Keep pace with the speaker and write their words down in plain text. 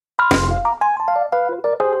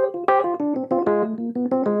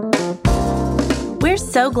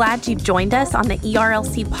so glad you've joined us on the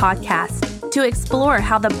ERLC podcast to explore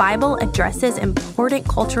how the Bible addresses important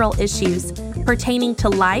cultural issues pertaining to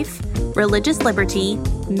life, religious liberty,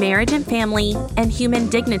 marriage and family, and human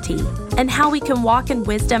dignity, and how we can walk in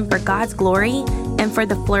wisdom for God's glory and for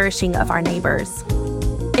the flourishing of our neighbors.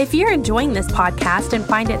 If you're enjoying this podcast and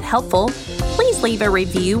find it helpful, please leave a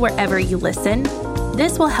review wherever you listen.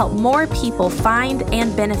 This will help more people find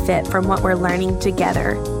and benefit from what we're learning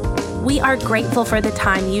together. We are grateful for the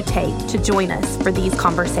time you take to join us for these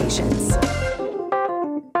conversations.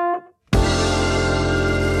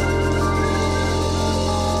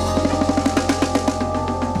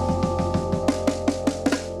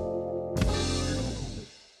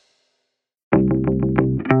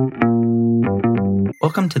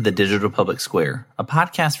 Welcome to the Digital Public Square, a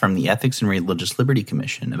podcast from the Ethics and Religious Liberty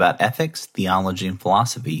Commission about ethics, theology, and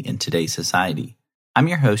philosophy in today's society. I'm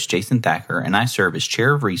your host, Jason Thacker, and I serve as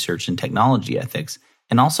Chair of Research and Technology Ethics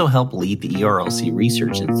and also help lead the ERLC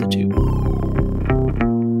Research Institute.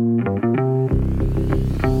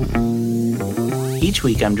 Each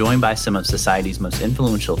week, I'm joined by some of society's most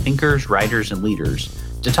influential thinkers, writers, and leaders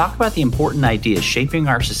to talk about the important ideas shaping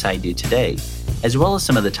our society today, as well as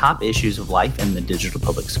some of the top issues of life in the digital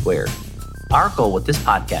public square. Our goal with this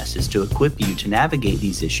podcast is to equip you to navigate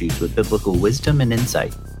these issues with biblical wisdom and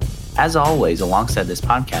insight. As always, alongside this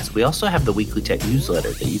podcast, we also have the weekly tech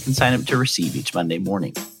newsletter that you can sign up to receive each Monday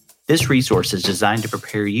morning. This resource is designed to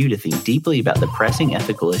prepare you to think deeply about the pressing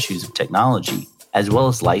ethical issues of technology, as well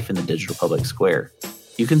as life in the digital public square.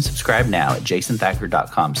 You can subscribe now at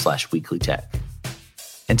jasonthacker.com/weeklytech.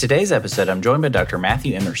 In today's episode, I'm joined by Dr.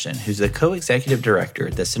 Matthew Emerson, who's the co-executive director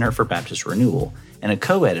at the Center for Baptist Renewal and a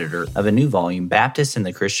co-editor of a new volume, Baptists in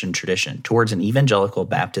the Christian Tradition, Towards an Evangelical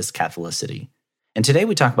Baptist Catholicity. And today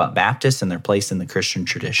we talk about Baptists and their place in the Christian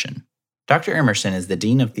tradition. Dr. Emerson is the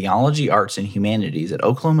Dean of Theology, Arts, and Humanities at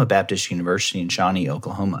Oklahoma Baptist University in Shawnee,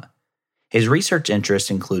 Oklahoma. His research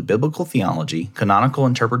interests include biblical theology, canonical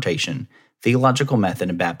interpretation, theological method,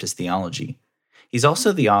 and Baptist theology. He's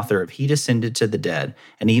also the author of He Descended to the Dead,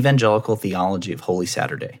 an Evangelical Theology of Holy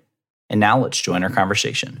Saturday. And now let's join our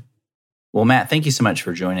conversation. Well, Matt, thank you so much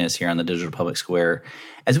for joining us here on the Digital Public Square.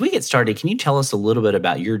 As we get started, can you tell us a little bit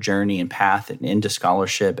about your journey and path into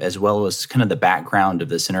scholarship, as well as kind of the background of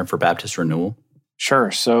the Center for Baptist Renewal?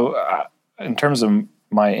 Sure. So in terms of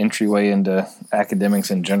my entryway into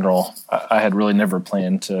academics in general, I had really never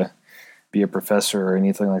planned to be a professor or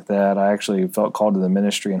anything like that. I actually felt called to the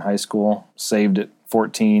ministry in high school, saved at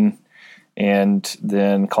 14, and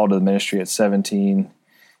then called to the ministry at 17.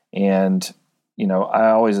 And, I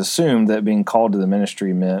always assumed that being called to the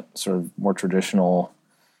ministry meant sort of more traditional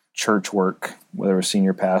church work, whether it was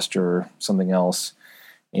senior pastor or something else.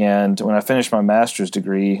 And when I finished my master's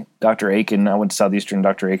degree, Dr. Aiken, I went to Southeastern,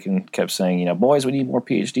 Dr. Aiken kept saying, boys, we need more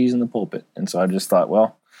PhDs in the pulpit. And so I just thought,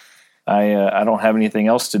 well, I don't have anything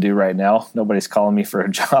else to do right now. Nobody's calling me for a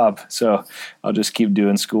job, so I'll just keep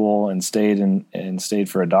doing school and stayed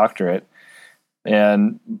for a doctorate.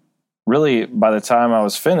 And really, by the time I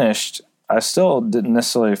was finished, I still didn't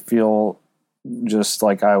necessarily feel just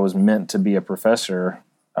like I was meant to be a professor.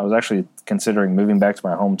 I was actually considering moving back to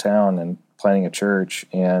my hometown and planting a church.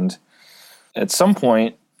 And at some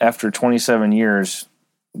point, after 27 years,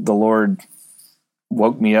 the Lord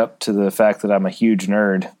woke me up to the fact that I'm a huge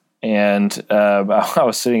nerd. And I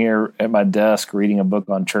was sitting here at my desk reading a book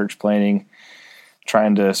on church planting,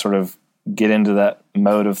 trying to sort of get into that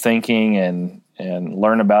mode of thinking and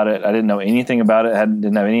learn about it. I didn't know anything about it.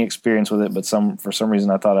 Didn't have any experience with it, but for some reason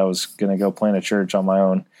I thought I was going to go plant a church on my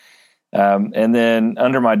own. And then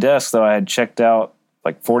under my desk, though, I had checked out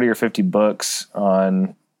like 40 or 50 books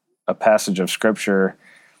on a passage of Scripture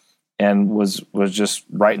and was just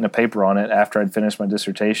writing a paper on it after I'd finished my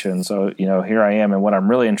dissertation. So, here I am, and what I'm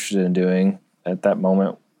really interested in doing at that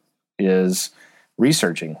moment is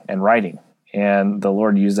researching and writing. And the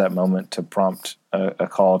Lord used that moment to prompt a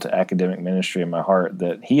call to academic ministry in my heart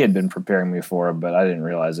that He had been preparing me for, but I didn't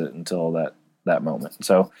realize it until that moment.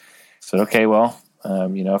 So I said, okay, well, if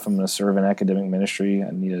I'm going to serve in academic ministry,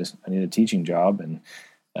 I need a teaching job.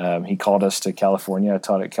 And He called us to California. I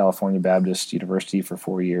taught at California Baptist University for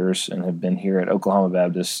 4 years and have been here at Oklahoma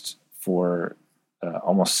Baptist for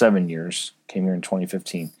almost 7 years. Came here in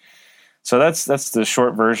 2015. So that's the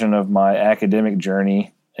short version of my academic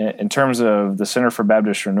journey. In terms of the Center for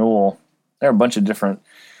Baptist Renewal, there are a bunch of different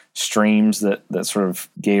streams that sort of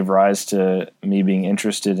gave rise to me being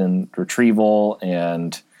interested in retrieval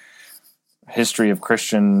and history of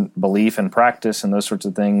Christian belief and practice and those sorts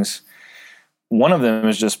of things. One of them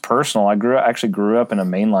is just personal. I actually grew up in a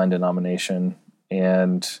mainline denomination,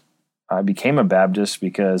 and I became a Baptist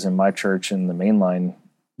because in my church in the mainline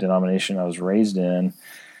denomination I was raised in,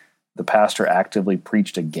 the pastor actively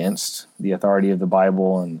preached against the authority of the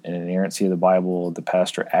Bible and inerrancy of the Bible. The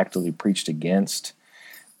pastor actively preached against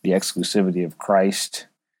the exclusivity of Christ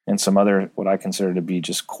and some other, what I consider to be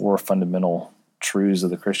just core fundamental truths of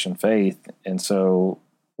the Christian faith. And so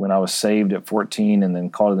when I was saved at 14 and then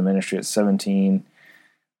called to the ministry at 17,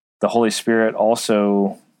 the Holy Spirit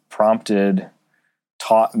also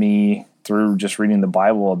taught me through just reading the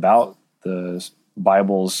Bible about the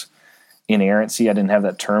Bible's inerrancy. I didn't have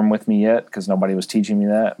that term with me yet because nobody was teaching me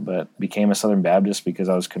that, but became a Southern Baptist because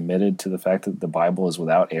I was committed to the fact that the Bible is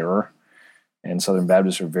without error. And Southern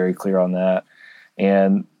Baptists are very clear on that.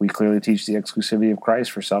 And we clearly teach the exclusivity of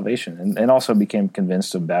Christ for salvation, and also became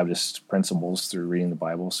convinced of Baptist principles through reading the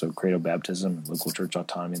Bible, so credo baptism, local church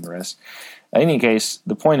autonomy, and the rest. In any case,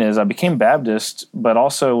 the point is I became Baptist, but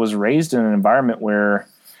also was raised in an environment where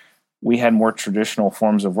we had more traditional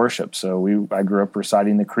forms of worship. So I grew up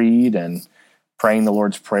reciting the creed and praying the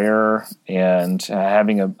Lord's Prayer and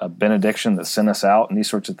having a benediction that sent us out and these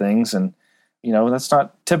sorts of things. And, that's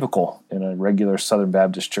not typical in a regular Southern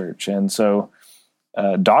Baptist church. And so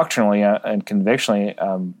doctrinally and convictionally,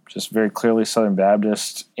 just very clearly Southern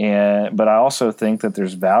Baptist. But I also think that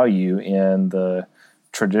there's value in the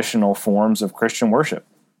traditional forms of Christian worship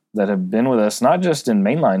that have been with us, not just in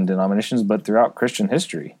mainline denominations, but throughout Christian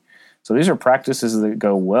history. So these are practices that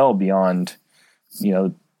go well beyond,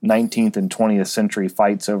 19th and 20th century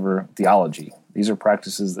fights over theology. These are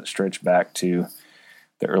practices that stretch back to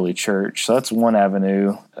the early church. So that's one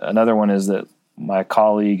avenue. Another one is that my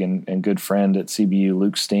colleague and good friend at CBU,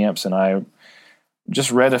 Luke Stamps, and I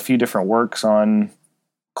just read a few different works on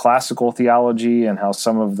classical theology and how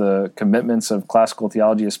some of the commitments of classical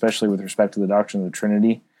theology, especially with respect to the doctrine of the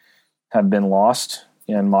Trinity, have been lost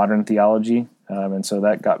in modern theology. And so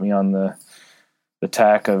that got me on the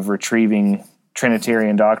tack of retrieving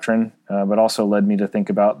Trinitarian doctrine, but also led me to think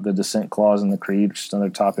about the dissent clause in the Creed, which is another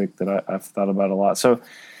topic that I've thought about a lot. So,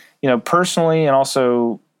 personally and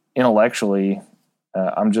also intellectually,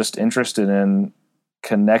 I'm just interested in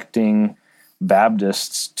connecting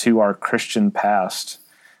Baptists to our Christian past.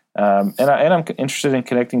 And I'm interested in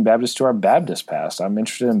connecting Baptists to our Baptist past. I'm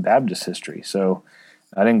interested in Baptist history. So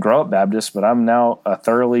I didn't grow up Baptist, but I'm now a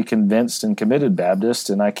thoroughly convinced and committed Baptist,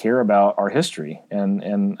 and I care about our history.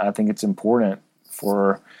 And I think it's important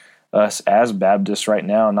for us as Baptists right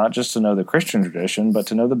now, not just to know the Christian tradition, but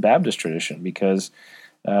to know the Baptist tradition, because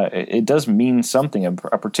it does mean something, a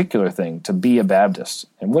particular thing, to be a Baptist.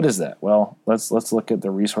 And what is that? Well, let's look at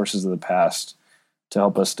the resources of the past to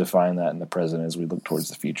help us define that in the present as we look towards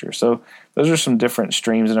the future. So those are some different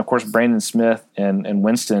streams. And of course, Brandon Smith and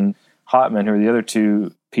Winston Hotman, who are the other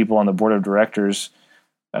two people on the board of directors,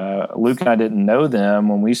 Luke and I didn't know them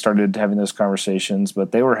when we started having those conversations,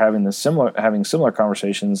 but they were having similar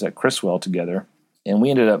conversations at Criswell together. And we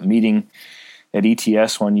ended up meeting at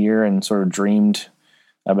ETS one year and sort of dreamed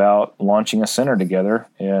about launching a center together.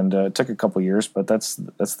 And it took a couple years, but that's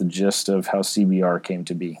the gist of how CBR came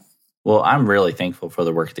to be. Well, I'm really thankful for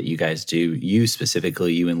the work that you guys do. You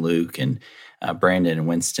specifically, you and Luke and Brandon and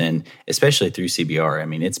Winston, especially through CBR. I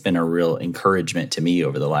mean, it's been a real encouragement to me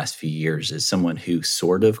over the last few years as someone who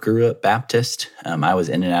sort of grew up Baptist. I was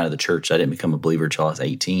in and out of the church. I didn't become a believer until I was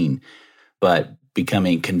 18, but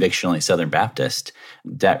becoming convictionally Southern Baptist,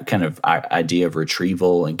 that kind of idea of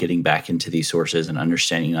retrieval and getting back into these sources and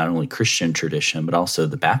understanding not only Christian tradition, but also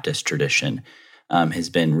the Baptist tradition has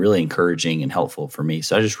been really encouraging and helpful for me.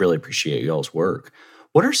 So I just really appreciate y'all's work.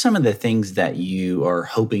 What are some of the things that you are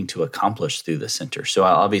hoping to accomplish through the center? So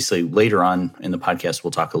obviously later on in the podcast,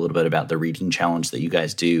 we'll talk a little bit about the reading challenge that you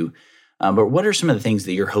guys do. But what are some of the things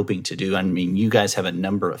that you're hoping to do? I mean, you guys have a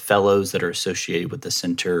number of fellows that are associated with the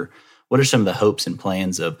center. What are some of the hopes and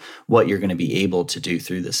plans of what you're going to be able to do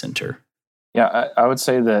through the center? Yeah, I would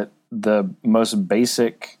say that the most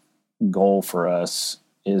basic goal for us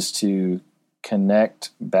is to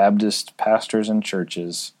connect Baptist pastors and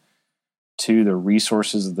churches to the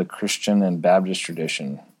resources of the Christian and Baptist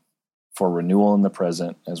tradition for renewal in the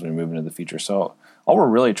present as we move into the future. So all we're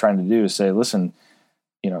really trying to do is say, listen,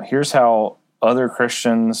 here's how other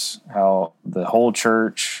Christians, how the whole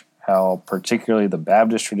church, how particularly the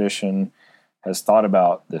Baptist tradition has thought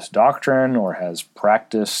about this doctrine or has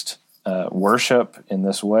practiced worship in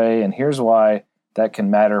this way. And here's why that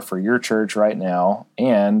can matter for your church right now.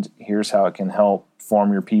 And here's how it can help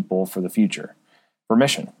form your people for the future, for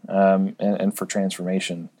mission and for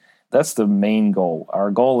transformation. That's the main goal.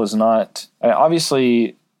 Our goal is not,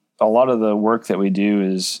 obviously, a lot of the work that we do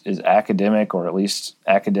is academic or at least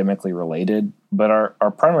academically related, but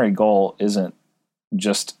our primary goal isn't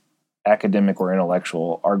just academic or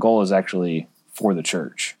intellectual. Our goal is actually for the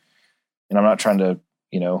church. And I'm not trying to,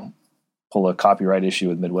 pull a copyright issue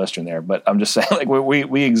with Midwestern there, but I'm just saying, like,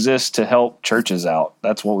 we exist to help churches out.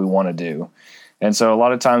 That's what we want to do. And so a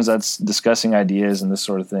lot of times that's discussing ideas and this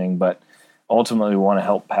sort of thing, but ultimately we want to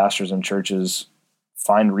help pastors and churches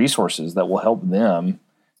find resources that will help them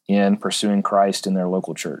in pursuing Christ in their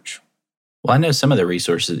local church. Well, I know some of the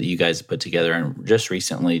resources that you guys have put together, and just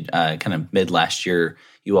recently, kind of mid last year,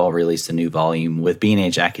 you all released a new volume with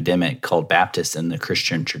B&H Academic called Baptists in the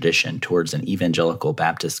Christian Tradition Towards an Evangelical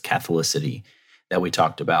Baptist Catholicity that we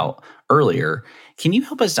talked about earlier. Can you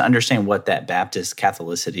help us to understand what that Baptist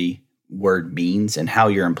Catholicity word means and how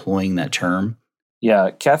you're employing that term?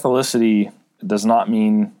 Yeah, Catholicity does not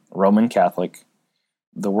mean Roman Catholic.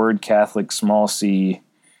 The word Catholic, small c,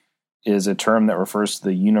 is a term that refers to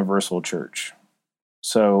the universal church.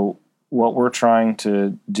 So what we're trying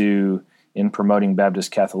to do in promoting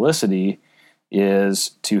Baptist Catholicity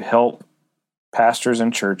is to help pastors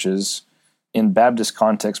and churches in Baptist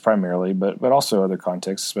context primarily, but also other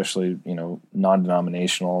contexts, especially,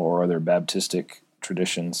 non-denominational or other Baptistic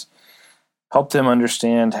traditions, help them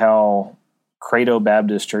understand how Credo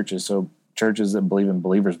Baptist churches, so churches that believe in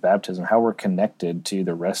believers' baptism, how we're connected to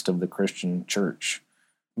the rest of the Christian church,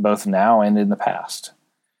 both now and in the past.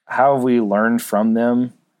 How have we learned from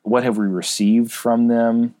them? What have we received from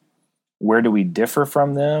them? Where do we differ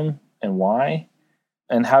from them and why?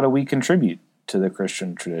 And how do we contribute to the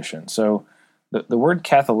Christian tradition? So the word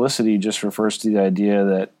Catholicity just refers to the idea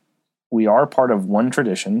that we are part of one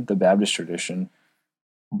tradition, the Baptist tradition,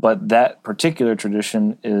 but that particular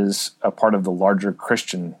tradition is a part of the larger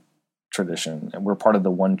Christian tradition, and we're part of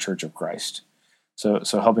the one church of Christ. So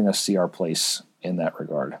helping us see our place in that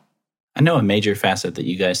regard. I know a major facet that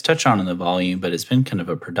you guys touch on in the volume, but it's been kind of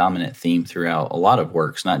a predominant theme throughout a lot of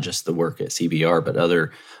works, not just the work at CBR, but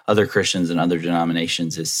other Christians and other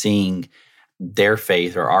denominations, is seeing their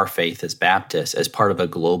faith or our faith as Baptists as part of a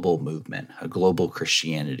global movement, a global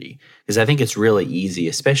Christianity. Because I think it's really easy,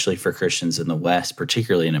 especially for Christians in the West,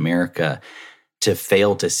 particularly in America, to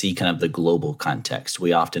fail to see kind of the global context.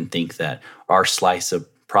 We often think that our slice of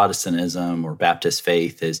Protestantism or Baptist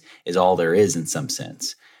faith is all there is in some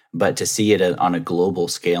sense. But to see it on a global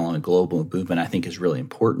scale, on a global movement, I think is really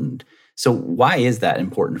important. So why is that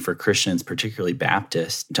important for Christians, particularly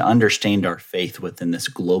Baptists, to understand our faith within this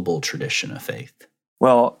global tradition of faith?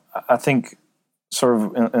 Well, I think sort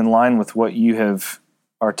of in line with what you have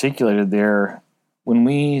articulated there, when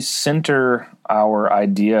we center our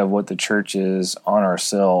idea of what the church is on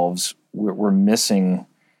ourselves, we're missing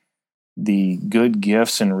the good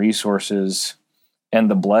gifts and resources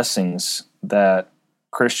and the blessings that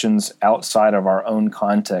Christians outside of our own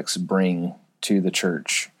context bring to the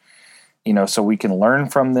church. So we can learn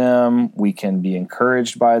from them, we can be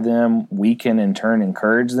encouraged by them, we can in turn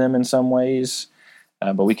encourage them in some ways,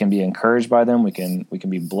 but we can be encouraged by them, we can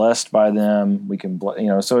be blessed by them,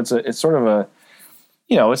 so it's sort of a,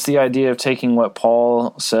 it's the idea of taking what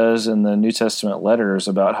Paul says in the New Testament letters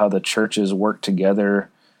about how the churches work together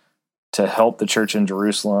to help the church in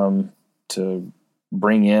Jerusalem, to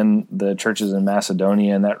bring in the churches in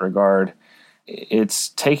Macedonia in that regard. It's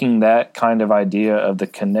taking that kind of idea of the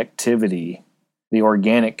connectivity, the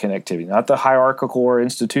organic connectivity, not the hierarchical or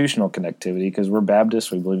institutional connectivity, because we're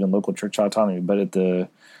Baptists, we believe in local church autonomy, but at the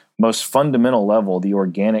most fundamental level, the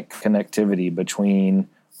organic connectivity between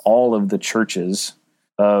all of the churches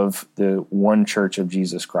of the one church of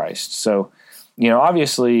Jesus Christ. So,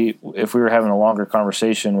 obviously, if we were having a longer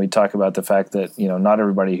conversation, we'd talk about the fact that, not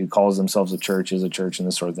everybody who calls themselves a church is a church and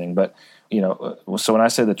this sort of thing. But, so when I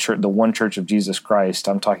say the one church of Jesus Christ,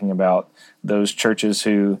 I'm talking about those churches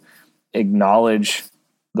who acknowledge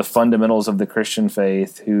the fundamentals of the Christian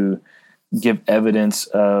faith, who give evidence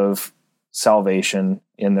of salvation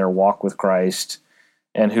in their walk with Christ,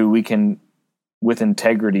 and who we can, with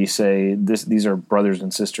integrity, say these are brothers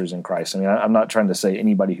and sisters in Christ. I mean, I'm not trying to say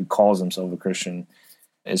anybody who calls himself a Christian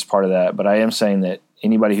is part of that, but I am saying that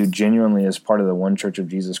anybody who genuinely is part of the one church of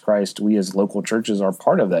Jesus Christ, we as local churches are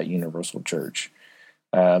part of that universal church.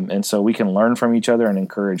 And so we can learn from each other and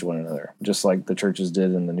encourage one another, just like the churches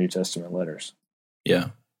did in the New Testament letters. Yeah.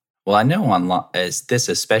 Well, I know online, as this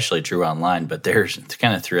is especially true online, but there's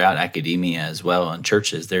kind of throughout academia as well in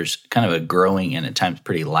churches, there's kind of a growing and at times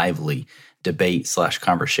pretty lively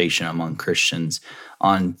debate/conversation among Christians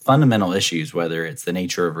on fundamental issues, whether it's the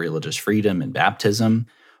nature of religious freedom and baptism,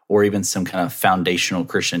 or even some kind of foundational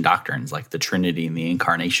Christian doctrines like the Trinity and the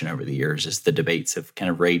Incarnation over the years, as the debates have kind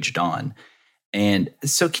of raged on. And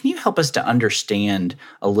so can you help us to understand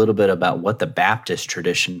a little bit about what the Baptist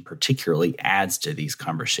tradition particularly adds to these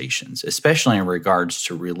conversations, especially in regards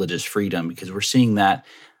to religious freedom, because we're seeing that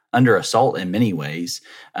under assault in many ways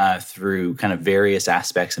through kind of various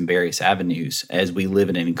aspects and various avenues as we live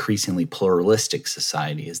in an increasingly pluralistic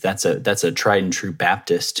society. That's a tried and true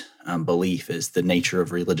Baptist belief, is the nature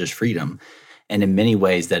of religious freedom. And in many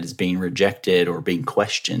ways that is being rejected or being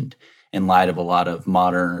questioned in light of a lot of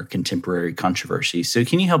modern or contemporary controversies. So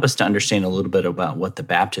can you help us to understand a little bit about what the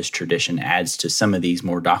Baptist tradition adds to some of these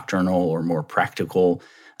more doctrinal or more practical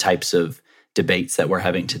types of debates that we're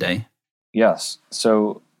having today? Yes.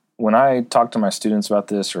 So when I talk to my students about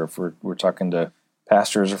this, or if we're talking to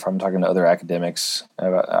pastors, or if I'm talking to other academics, I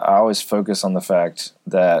always focus on the fact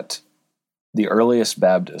that the earliest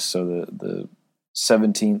Baptists, so the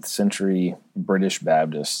 17th century British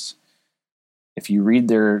Baptists, if you read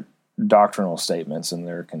their doctrinal statements and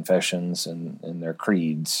their confessions and their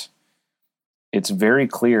creeds, it's very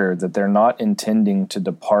clear that they're not intending to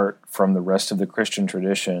depart from the rest of the Christian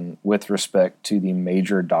tradition with respect to the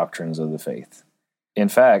major doctrines of the faith. In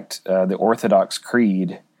fact, the Orthodox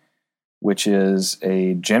Creed, which is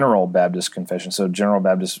a general Baptist confession, so general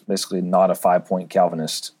Baptist, basically not a 5-point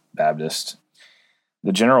Calvinist Baptist.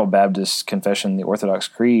 The general Baptist confession, the Orthodox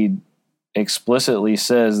Creed, explicitly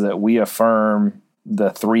says that we affirm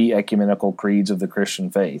the 3 ecumenical creeds of the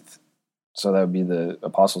Christian faith. So that would be the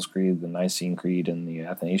Apostles' Creed, the Nicene Creed, and the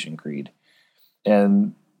Athanasian Creed.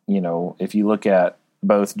 And, if you look at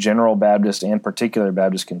both general Baptist and particular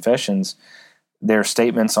Baptist confessions, their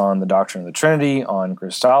statements on the doctrine of the Trinity, on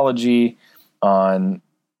Christology, on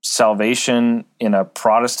salvation in a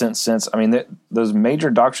Protestant sense, those major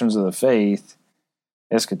doctrines of the faith,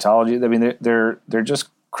 eschatology, they're just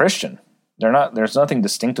Christian. There's nothing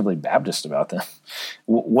distinctively Baptist about them.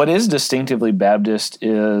 What is distinctively Baptist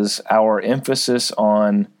is our emphasis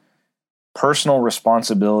on personal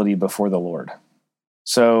responsibility before the Lord.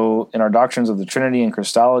 So in our doctrines of the Trinity and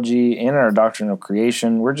Christology, and in our doctrine of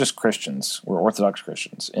creation, we're just Christians. We're Orthodox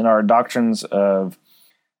Christians. In our doctrines of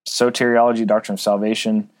soteriology, doctrine of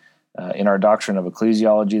salvation, in our doctrine of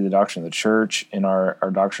ecclesiology, the doctrine of the church, in our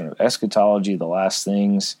doctrine of eschatology, the last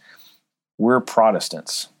things, we're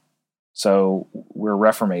Protestants. So we're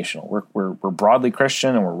reformational. We're broadly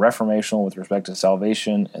Christian, and we're reformational with respect to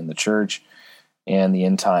salvation and the church and the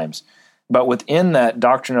end times. But within that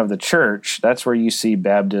doctrine of the church, that's where you see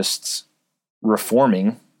Baptists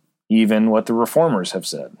reforming even what the reformers have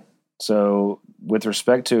said. So with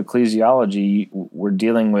respect to ecclesiology, we're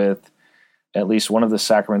dealing with at least one of the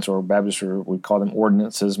sacraments, or Baptists would call them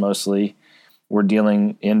ordinances mostly. We're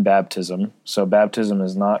dealing in baptism. So baptism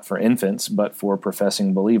is not for infants, but for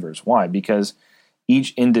professing believers. Why? Because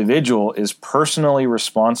each individual is personally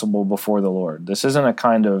responsible before the Lord. This isn't a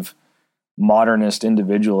kind of modernist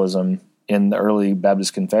individualism in the early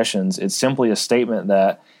Baptist confessions. It's simply a statement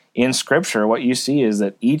that in Scripture, what you see is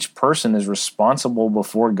that each person is responsible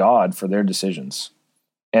before God for their decisions,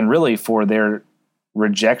 and really for their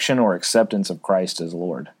rejection or acceptance of Christ as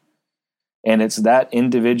Lord. And it's that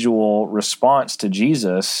individual response to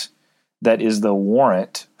Jesus that is the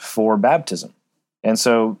warrant for baptism. And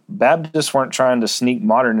so Baptists weren't trying to sneak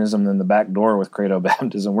modernism in the back door with credo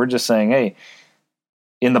baptism. We're just saying, hey,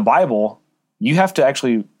 in the Bible, you have to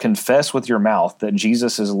actually confess with your mouth that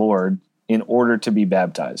Jesus is Lord in order to be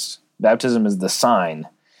baptized. Baptism is the sign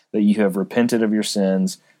that you have repented of your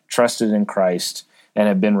sins, trusted in Christ, and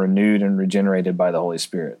have been renewed and regenerated by the Holy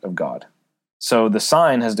Spirit of God. So the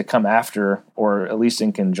sign has to come after, or at least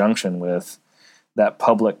in conjunction with, that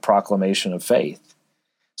public proclamation of faith.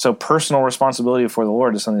 So personal responsibility before the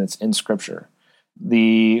Lord is something that's in Scripture.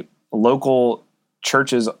 The local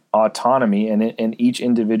church's autonomy and each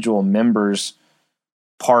individual member's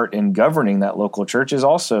part in governing that local church is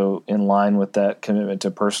also in line with that commitment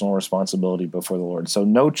to personal responsibility before the Lord. So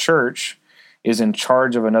no church is in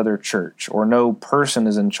charge of another church, or no person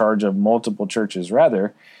is in charge of multiple churches.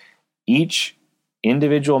 Rather, each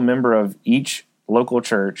individual member of each local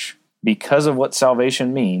church, because of what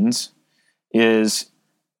salvation means, is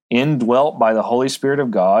indwelt by the Holy Spirit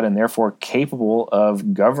of God, and therefore capable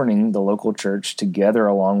of governing the local church together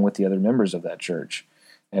along with the other members of that church.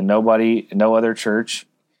 And no other church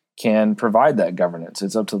can provide that governance.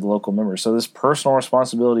 It's up to the local members. So this personal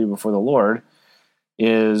responsibility before the Lord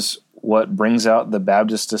is what brings out the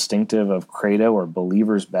Baptist distinctive of credo, or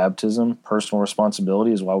believer's baptism. Personal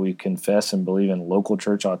responsibility is why we confess and believe in local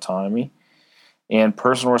church autonomy. And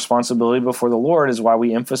personal responsibility before the Lord is why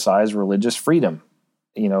we emphasize religious freedom.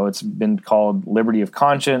 It's been called liberty of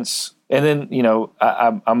conscience. And then,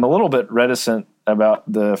 I'm a little bit reticent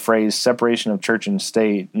about the phrase separation of church and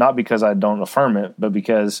state, not because I don't affirm it, but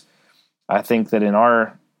because I think that in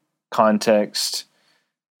our context,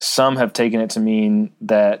 some have taken it to mean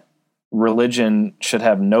that religion should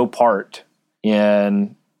have no part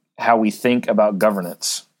in how we think about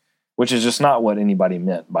governance, which is just not what anybody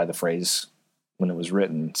meant by the phrase when it was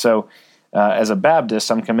written. So as a Baptist,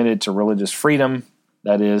 I'm committed to religious freedom.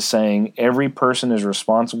 That is saying every person is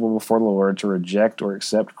responsible before the Lord to reject or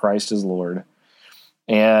accept Christ as Lord.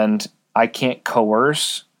 And I can't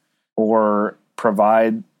coerce or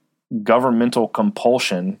provide governmental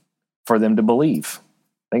compulsion for them to believe.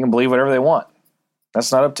 They can believe whatever they want.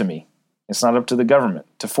 That's not up to me. It's not up to the government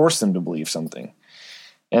to force them to believe something.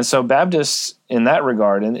 And so Baptists, in that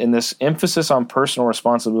regard, in this emphasis on personal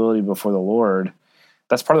responsibility before the Lord,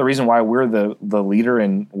 that's part of the reason why we're the leader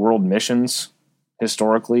in world missions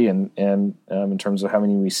historically and in terms of how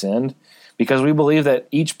many we send, because we believe that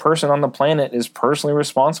each person on the planet is personally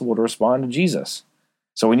responsible to respond to Jesus.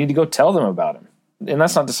 So we need to go tell them about him. And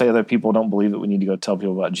that's not to say that people don't believe that we need to go tell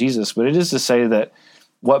people about Jesus, but it is to say that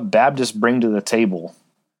what Baptists bring to the table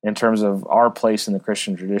in terms of our place in the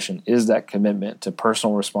Christian tradition is that commitment to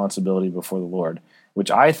personal responsibility before the Lord,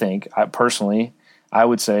 which I think, I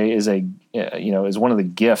would say is is one of the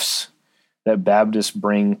gifts that Baptists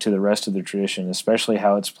bring to the rest of the tradition, especially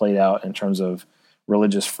how it's played out in terms of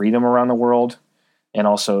religious freedom around the world and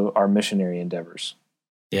also our missionary endeavors.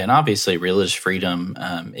 Yeah, and obviously religious freedom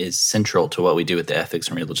is central to what we do at the Ethics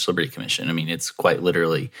and Religious Liberty Commission. I mean, it's quite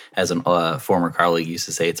literally, as a former colleague used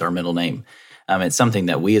to say, it's our middle name. It's something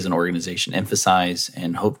that we as an organization emphasize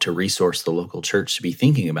and hope to resource the local church to be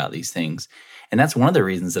thinking about these things. And that's one of the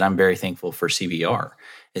reasons that I'm very thankful for CVR,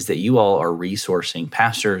 is that you all are resourcing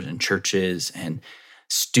pastors and churches and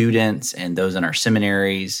students and those in our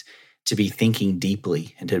seminaries to be thinking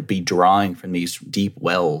deeply and to be drawing from these deep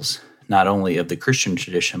wells, not only of the Christian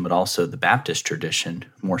tradition, but also the Baptist tradition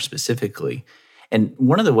more specifically. And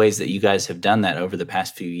one of the ways that you guys have done that over the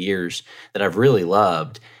past few years that I've really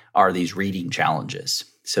loved are these reading challenges.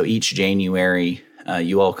 So each January,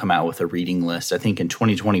 you all come out with a reading list. I think in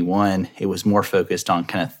 2021, it was more focused on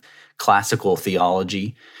kind of classical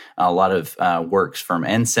theology, a lot of works from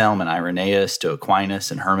Anselm and Irenaeus to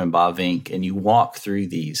Aquinas and Herman Bavinck, and you walk through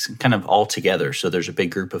these kind of all together. So there's a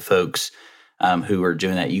big group of folks who are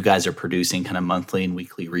doing that. You guys are producing kind of monthly and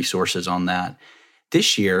weekly resources on that.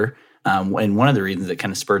 This year, and one of the reasons that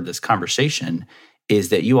kind of spurred this conversation is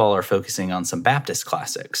that you all are focusing on some Baptist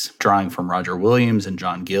classics, drawing from Roger Williams and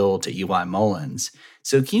John Gill to Eli Mullins.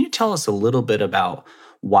 So can you tell us a little bit about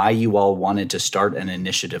why you all wanted to start an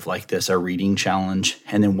initiative like this, a reading challenge,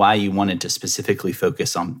 and then why you wanted to specifically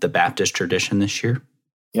focus on the Baptist tradition this year?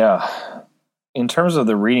 Yeah. In terms of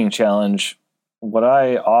the reading challenge, what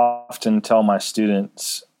I often tell my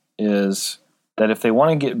students is that if they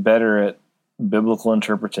want to get better at biblical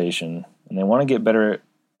interpretation and they want to get better at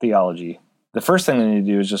theology, the first thing they need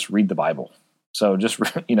to do is just read the Bible. So just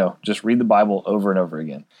read the Bible over and over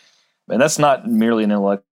again. And that's not merely an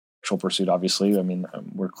intellectual pursuit, obviously. I mean,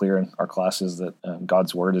 we're clear in our classes that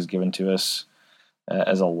God's Word is given to us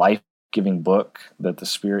as a life-giving book that the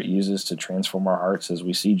Spirit uses to transform our hearts as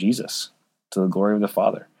we see Jesus to the glory of the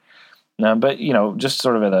Father. Now, but, just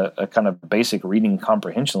sort of at a kind of basic reading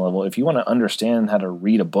comprehension level, if you want to understand how to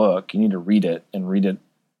read a book, you need to read it and read it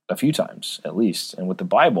a few times at least. And with the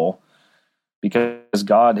Bible, because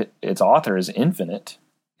God, its author, is infinite,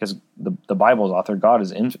 because the Bible's author, God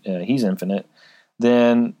is He's infinite,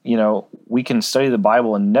 then we can study the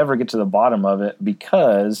Bible and never get to the bottom of it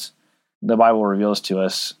because the Bible reveals to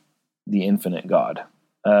us the infinite God.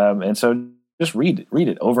 And so just read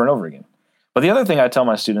it over and over again. But the other thing I tell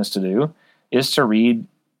my students to do is to read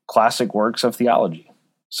classic works of theology.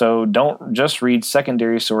 So don't just read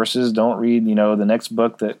secondary sources. Don't read, the next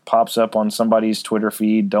book that pops up on somebody's Twitter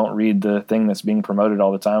feed. Don't read the thing that's being promoted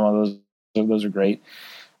all the time. All those are great.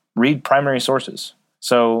 Read primary sources.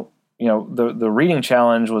 So, the reading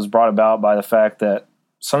challenge was brought about by the fact that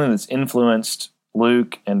something that's influenced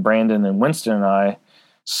Luke and Brandon and Winston and I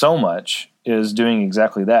so much is doing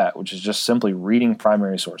exactly that, which is just simply reading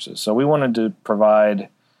primary sources. So we wanted to provide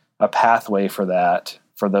a pathway for that,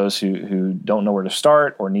 for those who don't know where to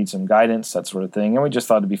start or need some guidance, that sort of thing. And we just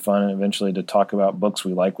thought it'd be fun and eventually to talk about books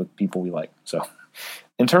we like with people we like. So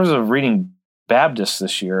in terms of reading Baptist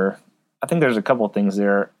this year, I think there's a couple of things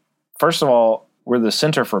there. First of all, we're the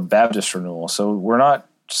Center for Baptist Renewal. So we're not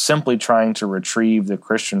simply trying to retrieve the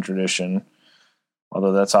Christian tradition,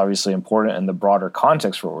 although that's obviously important in the broader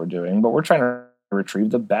context for what we're doing, but we're trying to retrieve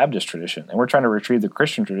the Baptist tradition. And we're trying to retrieve the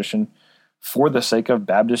Christian tradition for the sake of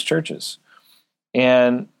Baptist churches.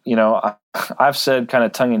 And, I've said kind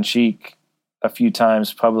of tongue-in-cheek a few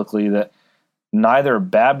times publicly that neither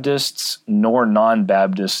Baptists nor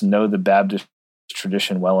non-Baptists know the Baptist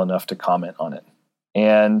tradition well enough to comment on it.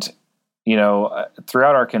 And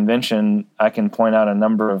throughout our convention, I can point out a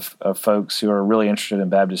number of folks who are really interested in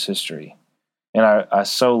Baptist history. And I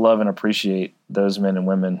so love and appreciate those men and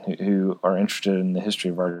women who are interested in the history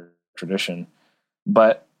of our tradition.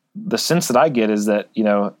 But the sense that I get is that,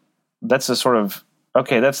 that's a sort of,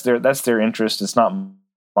 okay, that's their interest. It's not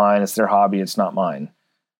mine. It's their hobby. It's not mine.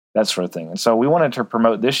 That sort of thing. And so we wanted to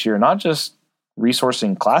promote this year, not just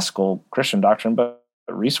resourcing classical Christian doctrine, but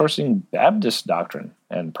resourcing Baptist doctrine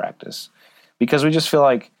and practice. Because we just feel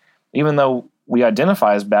like even though we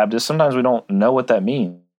identify as Baptists, sometimes we don't know what that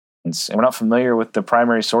means. And we're not familiar with the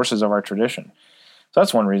primary sources of our tradition. So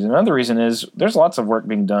that's one reason. Another reason is there's lots of work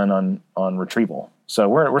being done on retrieval. So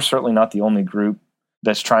we're certainly not the only group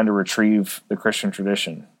that's trying to retrieve the Christian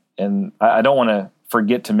tradition. And I don't want to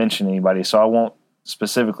forget to mention anybody, so I won't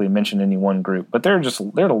specifically mention any one group. But there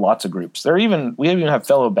are lots of groups. We even have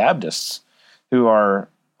fellow Baptists who are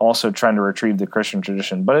also trying to retrieve the Christian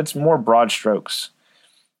tradition. But it's more broad strokes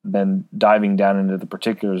than diving down into the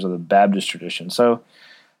particulars of the Baptist tradition. So,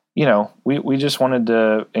 we just wanted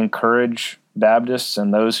to encourage Baptists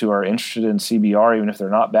and those who are interested in CBR, even if they're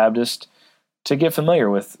not Baptist, to get familiar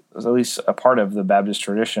with at least a part of the Baptist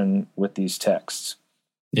tradition with these texts.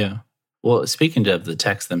 Yeah. Well, speaking of the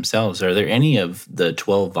texts themselves, are there any of the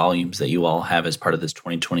 12 volumes that you all have as part of this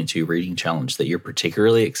 2022 reading challenge that you're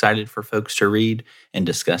particularly excited for folks to read and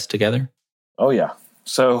discuss together? Oh, yeah.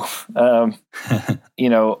 So,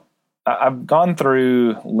 I've gone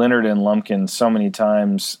through Leonard and Lumpkin so many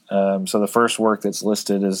times. So the first work that's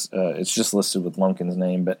listed is, it's just listed with Lumpkin's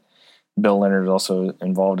name, but Bill Leonard is also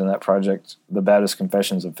involved in that project, The Baptist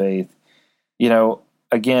Confessions of Faith.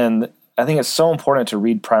 Again, I think it's so important to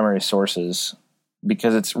read primary sources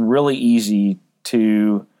because it's really easy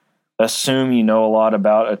to assume you know a lot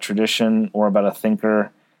about a tradition or about a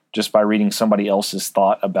thinker just by reading somebody else's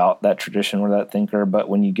thought about that tradition or that thinker. But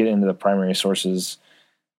when you get into the primary sources,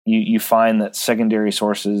 you find that secondary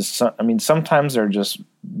sources, sometimes they're just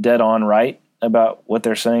dead on right about what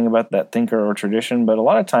they're saying about that thinker or tradition, but a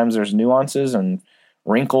lot of times there's nuances and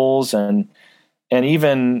wrinkles and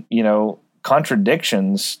even,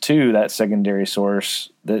 contradictions to that secondary source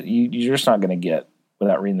that you're just not going to get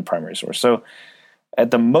without reading the primary source. So at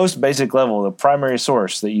the most basic level, the primary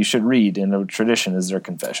source that you should read in a tradition is their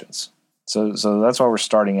confessions. So that's why we're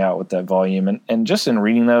starting out with that volume. And just in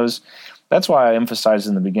reading those, that's why I emphasized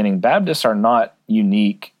in the beginning, Baptists are not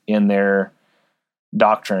unique in their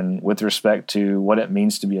doctrine with respect to what it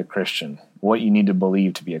means to be a Christian, what you need to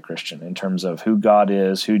believe to be a Christian in terms of who God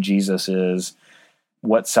is, who Jesus is,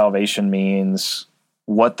 what salvation means,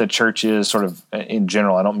 what the church is sort of in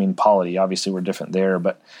general. I don't mean polity. Obviously, we're different there,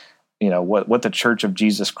 but what the church of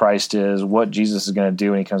Jesus Christ is, what Jesus is going to do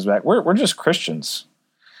when he comes back. We're just Christians.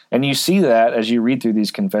 And you see that as you read through these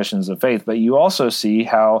confessions of faith, but you also see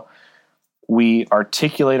how we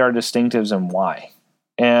articulate our distinctives and why.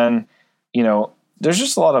 And, there's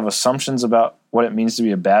just a lot of assumptions about what it means to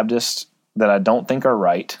be a Baptist that I don't think are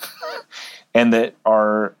right and that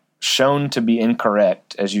are shown to be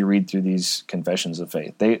incorrect as you read through these confessions of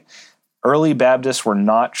faith. Early Baptists were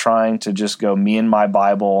not trying to just go me and my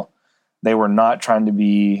Bible. They were not trying to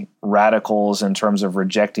be radicals in terms of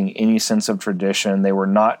rejecting any sense of tradition. They were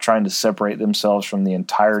not trying to separate themselves from the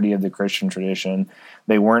entirety of the Christian tradition.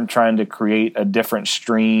 They weren't trying to create a different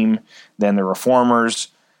stream than the Reformers.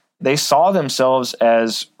 They saw themselves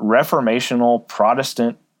as reformational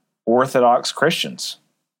Protestant Orthodox Christians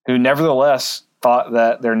who nevertheless thought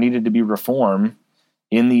that there needed to be reform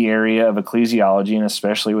in the area of ecclesiology, and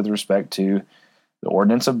especially with respect to the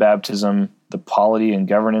ordinance of baptism, the polity and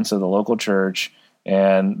governance of the local church,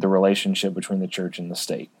 and the relationship between the church and the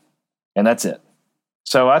state. And that's it.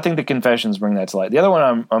 So I think the confessions bring that to light. The other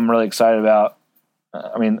one I'm really excited about,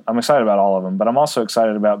 I'm excited about all of them, but I'm also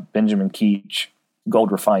excited about Benjamin Keach,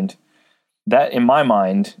 Gold Refined. That, in my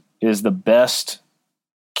mind, is the best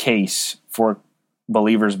case for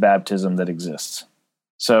believers' baptism that exists.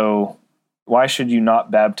 So why should you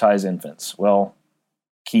not baptize infants? Well,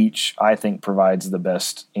 Keach, I think, provides the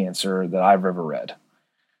best answer that I've ever read.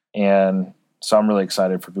 And so I'm really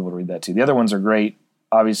excited for people to read that too. The other ones are great.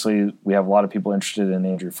 Obviously, we have a lot of people interested in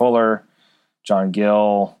Andrew Fuller, John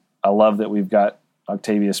Gill. I love that we've got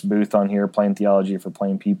Octavius Booth on here, Plain Theology for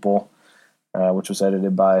Plain People, which was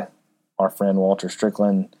edited by our friend Walter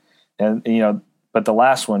Strickland. And, but the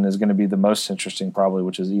last one is going to be the most interesting probably,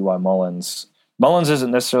 which is E.Y. Mullins. Mullins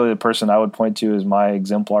isn't necessarily the person I would point to as my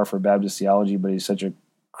exemplar for Baptist theology, but he's such a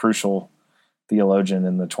crucial theologian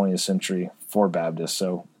in the 20th century for Baptists,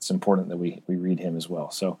 so it's important that we read him as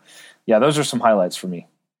well. So, yeah, those are some highlights for me.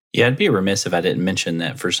 Yeah, I'd be remiss if I didn't mention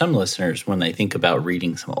that for some listeners, when they think about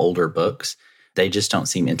reading some older books, they just don't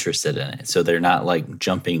seem interested in it. So they're not like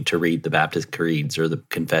jumping to read the Baptist creeds or the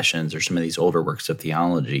confessions or some of these older works of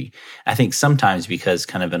theology. I think sometimes because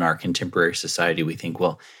kind of in our contemporary society, we think,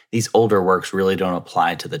 well, these older works really don't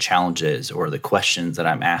apply to the challenges or the questions that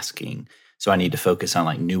I'm asking. So I need to focus on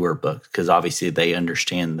like newer books because obviously they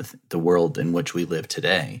understand the world in which we live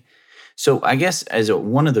today. So I guess as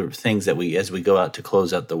one of the things that as we go out to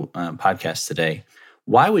close out the podcast today,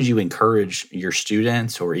 why would you encourage your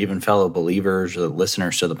students or even fellow believers or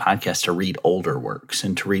listeners to the podcast to read older works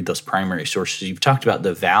and to read those primary sources? You've talked about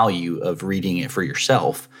the value of reading it for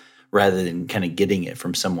yourself rather than kind of getting it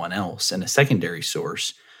from someone else in a secondary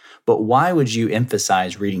source. But why would you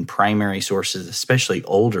emphasize reading primary sources, especially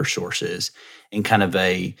older sources, in kind of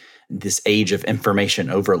this age of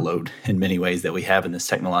information overload in many ways that we have in this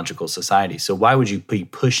technological society? So why would you be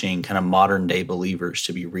pushing kind of modern day believers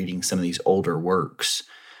to be reading some of these older works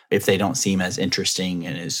if they don't seem as interesting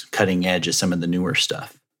and as cutting edge as some of the newer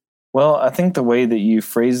stuff? Well, I think the way that you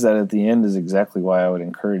phrase that at the end is exactly why I would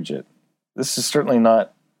encourage it. This is certainly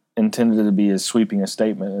not intended to be as sweeping a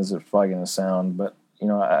statement as it's probably going to sound, but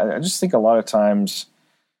I just think a lot of times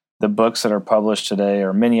the books that are published today,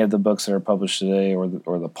 or many of the books that are published today, or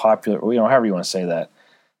the popular, however you want to say that,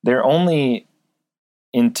 they're only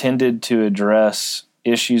intended to address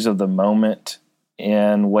issues of the moment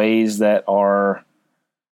in ways that are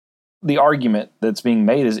the argument that's being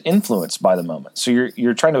made is influenced by the moment. So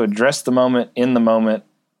you're trying to address the moment in the moment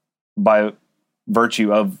by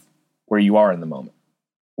virtue of where you are in the moment.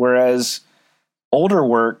 Whereas older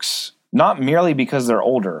works, not merely because they're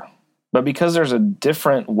older, but because there's a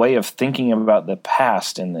different way of thinking about the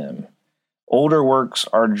past in them. Older works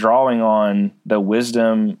are drawing on the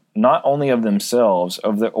wisdom not only of themselves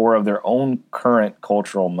or of their own current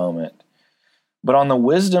cultural moment, but on the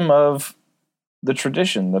wisdom of the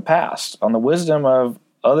tradition, the past, on the wisdom of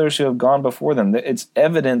others who have gone before them. It's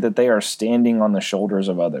evident that they are standing on the shoulders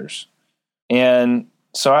of others. And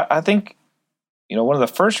so I think one of the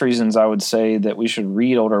first reasons I would say that we should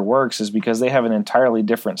read older works is because they have an entirely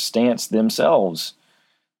different stance themselves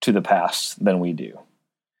to the past than we do.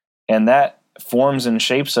 And that forms and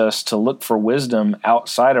shapes us to look for wisdom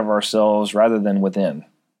outside of ourselves rather than within,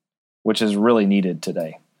 which is really needed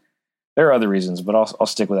today. There are other reasons, but I'll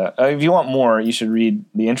stick with that. If you want more, you should read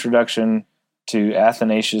the introduction to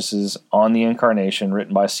Athanasius's On the Incarnation,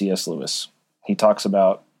 written by C.S. Lewis. He talks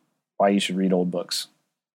about why you should read old books.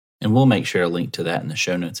 And we'll make sure to link to that in the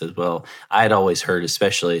show notes as well. I had always heard,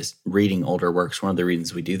 especially as reading older works, one of the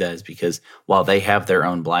reasons we do that is because while they have their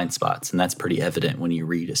own blind spots, and that's pretty evident when you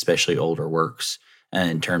read especially older works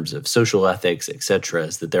in terms of social ethics, et cetera,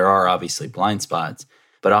 is that there are obviously blind spots,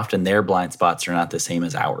 but often their blind spots are not the same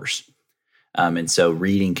as ours. And so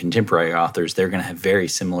reading contemporary authors, they're going to have very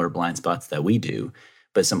similar blind spots that we do.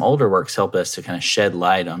 But some older works help us to kind of shed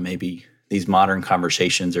light on maybe these modern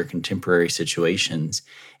conversations or contemporary situations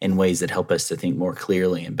in ways that help us to think more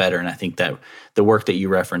clearly and better. And I think that the work that you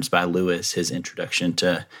referenced by Lewis, his introduction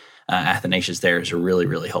to Athanasius there, is a really,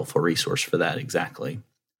 really helpful resource for that exactly.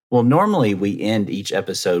 Well, normally we end each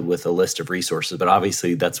episode with a list of resources, but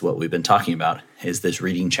obviously that's what we've been talking about is this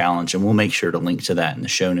reading challenge. And we'll make sure to link to that in the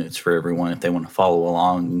show notes for everyone if they want to follow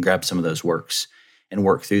along and grab some of those works and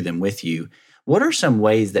work through them with you. What are some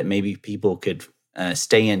ways that maybe people could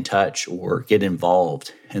stay in touch or get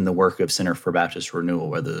involved in the work of Center for Baptist Renewal,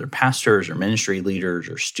 whether they're pastors or ministry leaders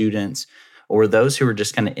or students, or those who are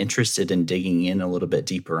just kind of interested in digging in a little bit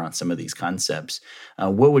deeper on some of these concepts?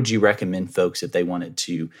 What would you recommend folks if they wanted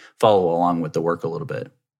to follow along with the work a little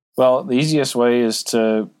bit? Well, the easiest way is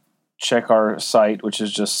to check our site, which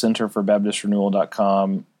is just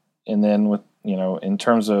centerforbaptistrenewal.com. And then with, in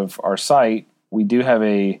terms of our site, we do have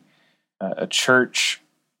a church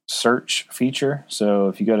search feature. So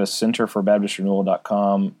if you go to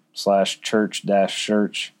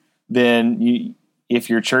centerforbaptistrenewal.com/church-search, then if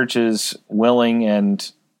your church is willing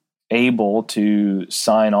and able to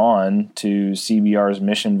sign on to CBR's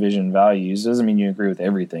mission, vision, values, doesn't mean you agree with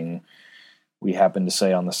everything we happen to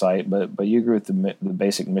say on the site, but you agree with the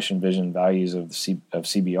basic mission, vision, values of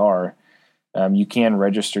CBR, you can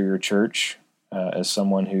register your church as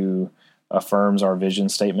someone who affirms our vision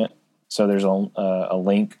statement. So there's a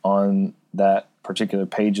link on that particular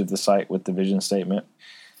page of the site with the vision statement.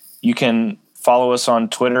 You can follow us on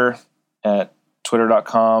Twitter at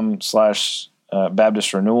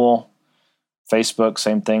twitter.com/Baptist Renewal. Facebook,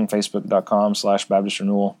 same thing, facebook.com/Baptist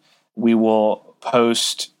Renewal. We will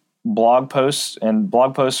post blog posts, and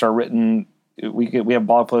blog posts are written. We have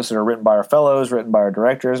blog posts that are written by our fellows, written by our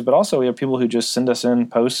directors, but also we have people who just send us in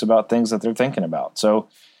posts about things that they're thinking about. So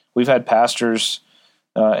we've had pastors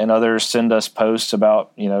and others send us posts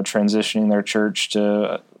about, transitioning their church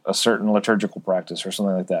to a certain liturgical practice or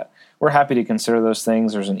something like that. We're happy to consider those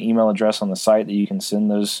things. There's an email address on the site that you can send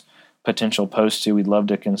those potential posts to. We'd love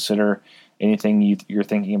to consider anything you're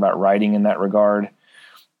thinking about writing in that regard.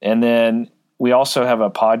 And then we also have a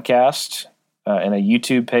podcast and a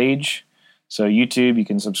YouTube page. So YouTube, you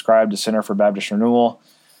can subscribe to Center for Baptist Renewal.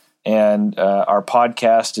 And our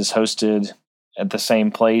podcast is hosted at the same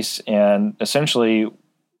place. And essentially,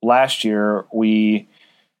 last year, we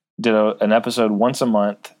did an episode once a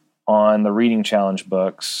month on the Reading Challenge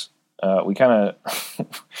books. We kind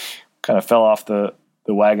of fell off the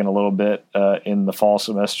wagon a little bit in the fall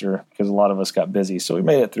semester because a lot of us got busy. So we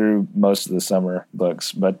made it through most of the summer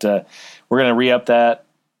books. But we're going to re-up that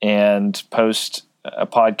and post a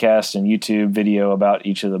podcast and YouTube video about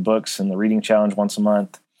each of the books in the Reading Challenge once a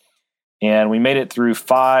month. And we made it through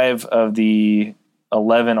 5 of the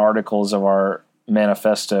 11 articles of our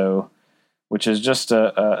manifesto, which is just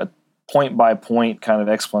a point-by-point kind of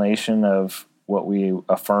explanation of what we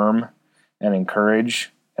affirm and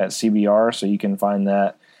encourage at CBR. So you can find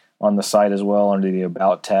that on the site as well under the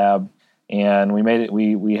About tab. And we made it.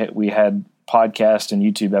 We had podcast and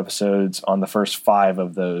YouTube episodes on the first 5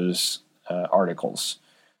 of those articles.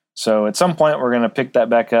 So at some point we're going to pick that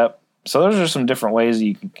back up. So those are some different ways that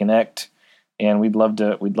you can connect, and we'd love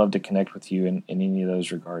to connect with you in any of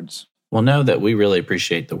those regards. Well, know that we really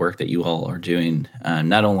appreciate the work that you all are doing,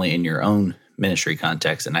 not only in your own ministry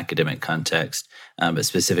context and academic context, but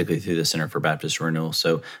specifically through the Center for Baptist Renewal.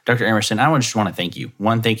 So, Dr. Emerson, I just want to thank you.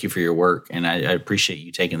 Thank you for your work, and I appreciate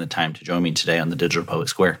you taking the time to join me today on the Digital Public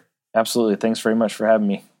Square. Absolutely. Thanks very much for having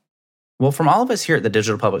me. Well, from all of us here at the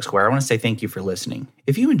Digital Public Square, I want to say thank you for listening.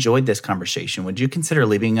 If you enjoyed this conversation, would you consider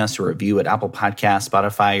leaving us a review at Apple Podcasts,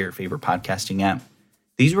 Spotify, or your favorite podcasting app?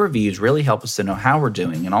 These reviews really help us to know how we're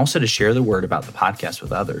doing and also to share the word about the podcast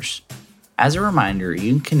with others. As a reminder,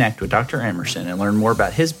 you can connect with Dr. Emerson and learn more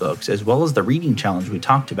about his books as well as the reading challenge we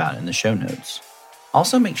talked about in the show notes.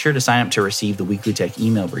 Also, make sure to sign up to receive the Weekly Tech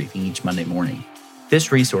email briefing each Monday morning. This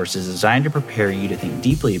resource is designed to prepare you to think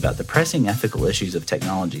deeply about the pressing ethical issues of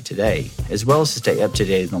technology today, as well as to stay up to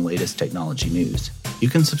date on the latest technology news. You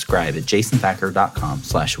can subscribe at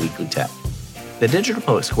jasonthacker.com/weeklytech. The Digital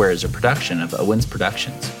Public Square is a production of Owens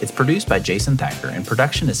Productions. It's produced by Jason Thacker and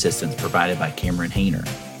production assistance provided by Cameron Hayner.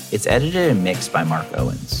 It's edited and mixed by Mark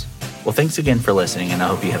Owens. Well, thanks again for listening, and I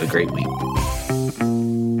hope you have a great week.